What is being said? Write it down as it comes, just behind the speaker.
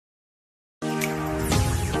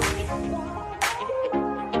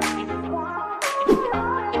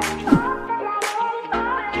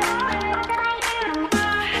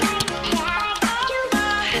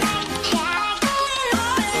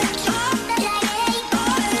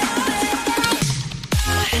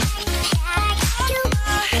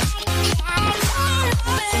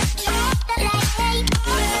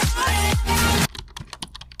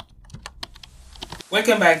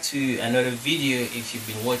Welcome back to another video. If you've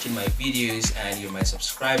been watching my videos and you're my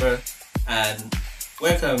subscriber, and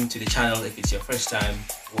welcome to the channel if it's your first time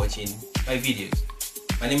watching my videos.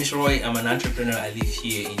 My name is Roy. I'm an entrepreneur. I live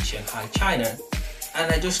here in Shanghai, China, and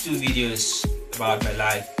I just do videos about my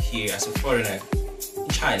life here as a foreigner in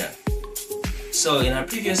China. So in our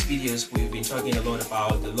previous videos, we've been talking a lot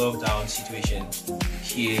about the lockdown situation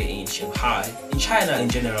here in Shanghai, in China in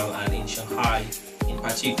general, and in Shanghai in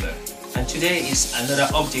particular. And today is another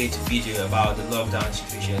update video about the lockdown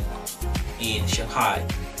situation in Shanghai.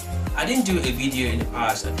 I didn't do a video in the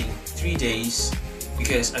past, I think 3 days,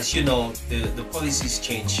 because as you know, the policies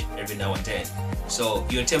change every now and then. So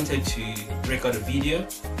you're tempted to record a video,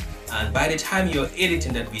 and by the time you're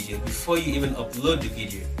editing that video, before you even upload the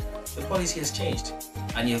video, the policy has changed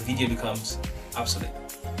and your video becomes obsolete.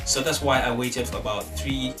 So that's why I waited for about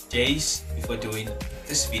 3 days before doing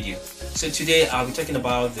this video. So today I'll be talking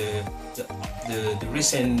about the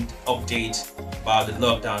recent update about the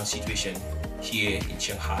lockdown situation here in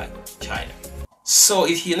Shanghai, China. So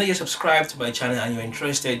if you're not yet subscribed to my channel and you're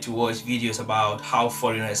interested to watch videos about how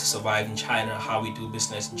foreigners survive in China, how we do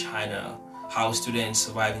business in China, how students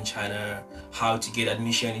survive in China, how to get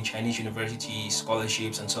admission in Chinese universities,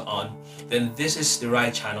 scholarships, and so on, then this is the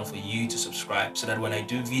right channel for you to subscribe, so that when I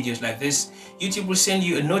do videos like this, YouTube will send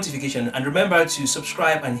you a notification. And remember to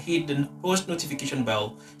subscribe and hit the post notification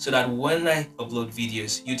bell, so that when I upload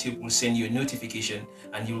videos, YouTube will send you a notification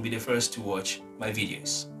and you will be the first to watch my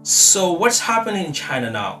videos. So what's happening in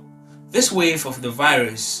China now? This wave of the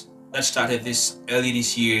virus that started early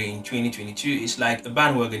this year in 2022 is like a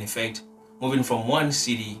bandwagon effect, moving from one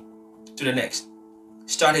city to the next.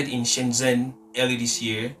 Started in Shenzhen early this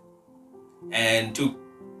year and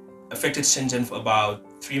affected Shenzhen for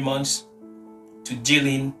about 3 months, to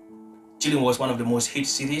Jilin. Jilin was one of the most hit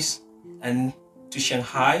cities, and to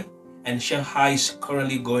Shanghai, and Shanghai is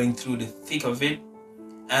currently going through the thick of it.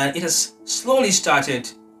 And it has slowly started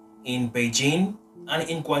in Beijing and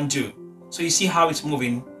in Guangzhou. So you see how it's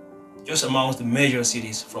moving just amongst the major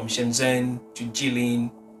cities, from Shenzhen to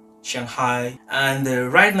Jilin, Shanghai, and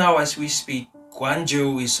right now as we speak,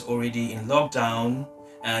 Guangzhou is already in lockdown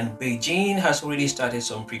and Beijing has already started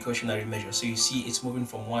some precautionary measures. So you see it's moving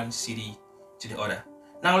from one city to the other.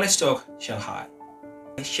 Now let's talk Shanghai.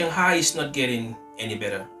 Shanghai is not getting any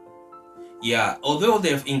better. Yeah, although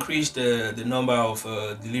they've increased the number of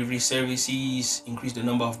delivery services, increased the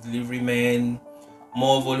number of delivery men,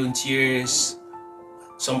 more volunteers,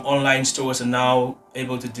 some online stores are now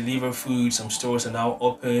able to deliver food, some stores are now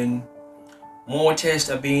open, more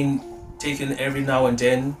tests are being taken every now and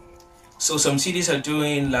then. So some cities are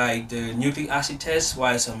doing like the nucleic acid test,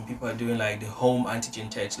 while some people are doing like the home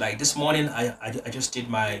antigen test. Like this morning, I just did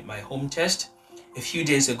my home test. A few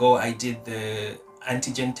days ago, I did the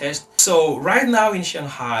antigen test. So right now in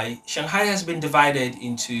Shanghai, Shanghai has been divided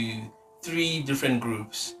into 3 different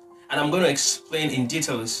groups. And I'm going to explain in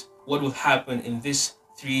details what will happen in this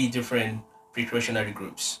 3 different precautionary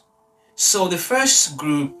groups. So the first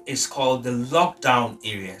group is called the lockdown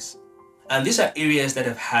areas, and these are areas that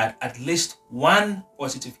have had at least 1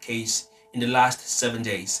 positive case in the last 7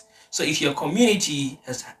 days. So if your community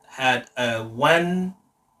has had 1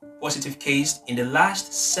 positive case in the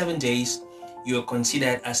last 7 days, you are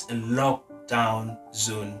considered as a lockdown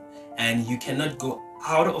zone, and you cannot go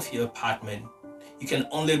out of your apartment. You can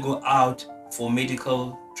only go out for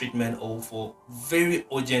medical treatment or for very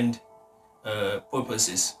urgent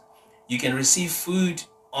purposes. You can receive food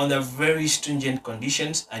under very stringent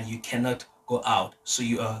conditions and you cannot go out, so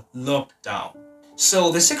you are locked down.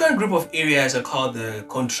 So the second group of areas are called the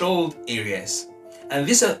controlled areas, and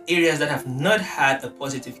these are areas that have not had a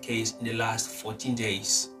positive case in the last 14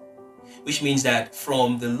 days, which means that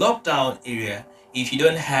from the lockdown area, if you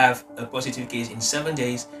don't have a positive case in 7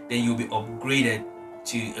 days, then you'll be upgraded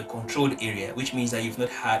to a controlled area, which means that you've not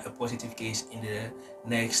had a positive case in the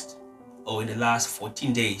last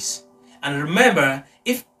 14 days. And remember,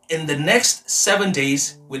 if in the next 7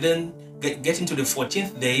 days, within getting to the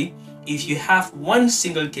 14th day, if you have 1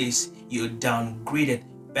 single case, you're downgraded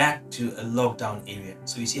back to a lockdown area.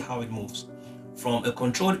 So you see how it moves. From a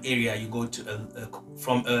controlled area, you go to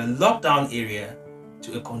from a lockdown area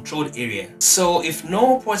to a controlled area. So if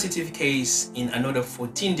no positive case in another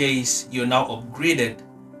 14 days, you're now upgraded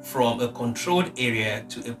from a controlled area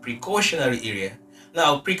to a precautionary area.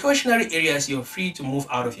 Now, precautionary areas, you're free to move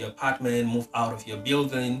out of your apartment, move out of your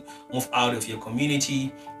building, move out of your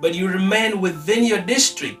community, but you remain within your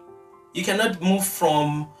district. You cannot move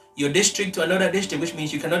from your district to another district, which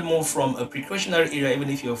means you cannot move from a precautionary area, even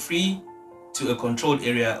if you're free, to a controlled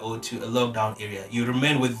area or to a lockdown area. You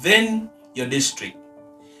remain within your district.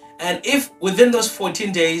 And if within those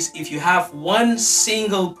 14 days, if you have one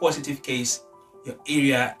single positive case, your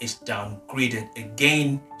area is downgraded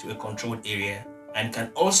again to a controlled area and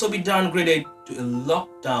can also be downgraded to a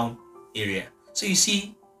lockdown area. So you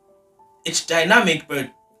see, it's dynamic,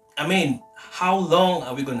 but I mean, how long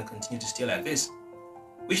are we going to continue to stay like this?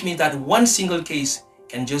 Which means that one single case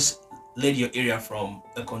can just lead your area from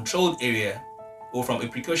a controlled area or from a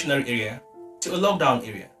precautionary area to a lockdown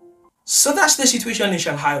area. So that's the situation in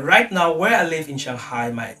Shanghai. Right now, where I live in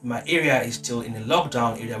Shanghai, my area is still in a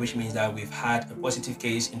lockdown area, which means that we've had a positive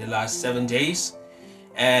case in the last 7 days.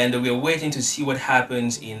 And we're waiting to see what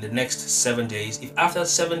happens in the next 7 days. If after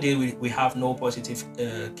 7 days we have no positive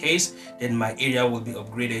case, then my area will be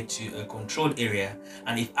upgraded to a controlled area.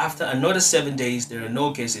 And if after another 7 days there are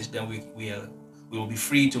no cases, then we will be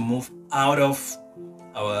free to move out of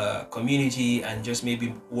our community and just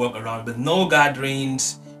maybe walk around, but no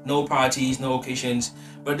gatherings, no parties, no occasions.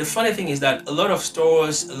 But the funny thing is that a lot of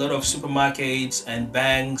stores, a lot of supermarkets and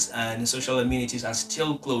banks and social amenities are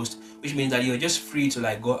still closed, which means that you're just free to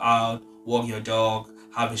like go out, walk your dog,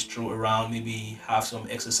 have a stroll around, maybe have some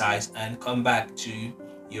exercise and come back to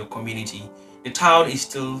your community. The town is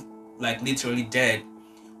still like literally dead.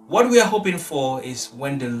 What we are hoping for is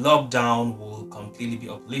when the lockdown will completely be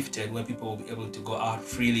uplifted, when people will be able to go out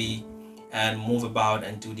freely and move about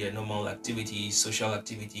and do their normal activities, social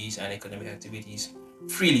activities and economic activities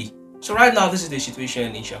freely. So right now, this is the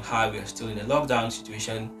situation in Shanghai. We are still in a lockdown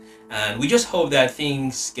situation, and we just hope that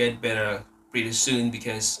things get better pretty soon,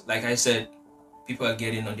 because like I said, people are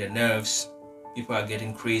getting on their nerves, people are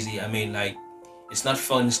getting crazy. I mean, like, it's not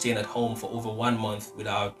fun staying at home for over 1 month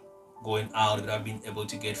without going out, without being able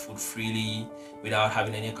to get food freely, without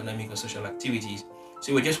having any economic or social activities.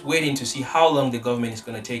 So we're just waiting to see how long the government is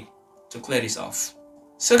going to take to clear this off.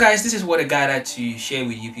 So guys, this is what I gathered to share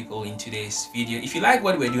with you people in today's video. If you like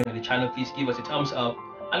what we're doing on the channel, please give us a thumbs up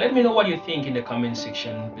and let me know what you think in the comment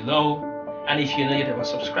section below. And if you're not yet a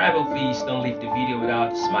subscriber, please don't leave the video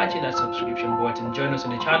without smashing that subscription button. Join us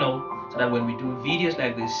on the channel so that when we do videos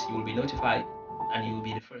like this, you will be notified and you will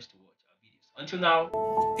be the first to watch our videos. Until now,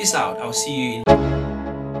 peace out. I'll see you in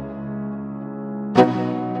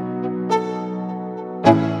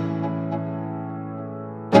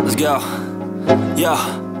Let's go. Yo,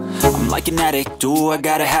 I'm like an addict, do I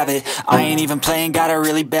gotta have it. I ain't even playing, got a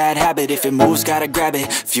really bad habit. If it moves, gotta grab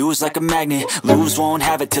it, fuse like a magnet. Lose, won't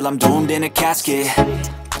have it till I'm doomed in a casket.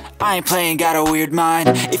 I ain't playing, got a weird mind.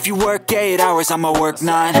 If you work 8 hours, I'ma work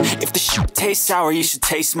 9. If the shit tastes sour, you should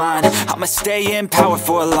taste mine. I'ma stay in power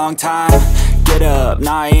for a long time. Get up,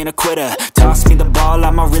 nah, I ain't a quitter. Toss me the ball,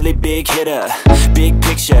 I'm a really big hitter. Big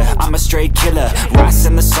picture, I'm a straight killer.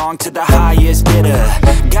 Rising the song to the highest bidder.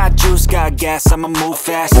 Got juice, got gas, I'ma move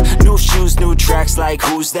fast. New shoes, new tracks, like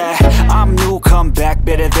who's that? I'm new, come back,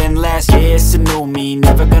 better than last. Yeah, it's a new me,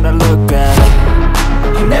 never gonna look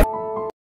back.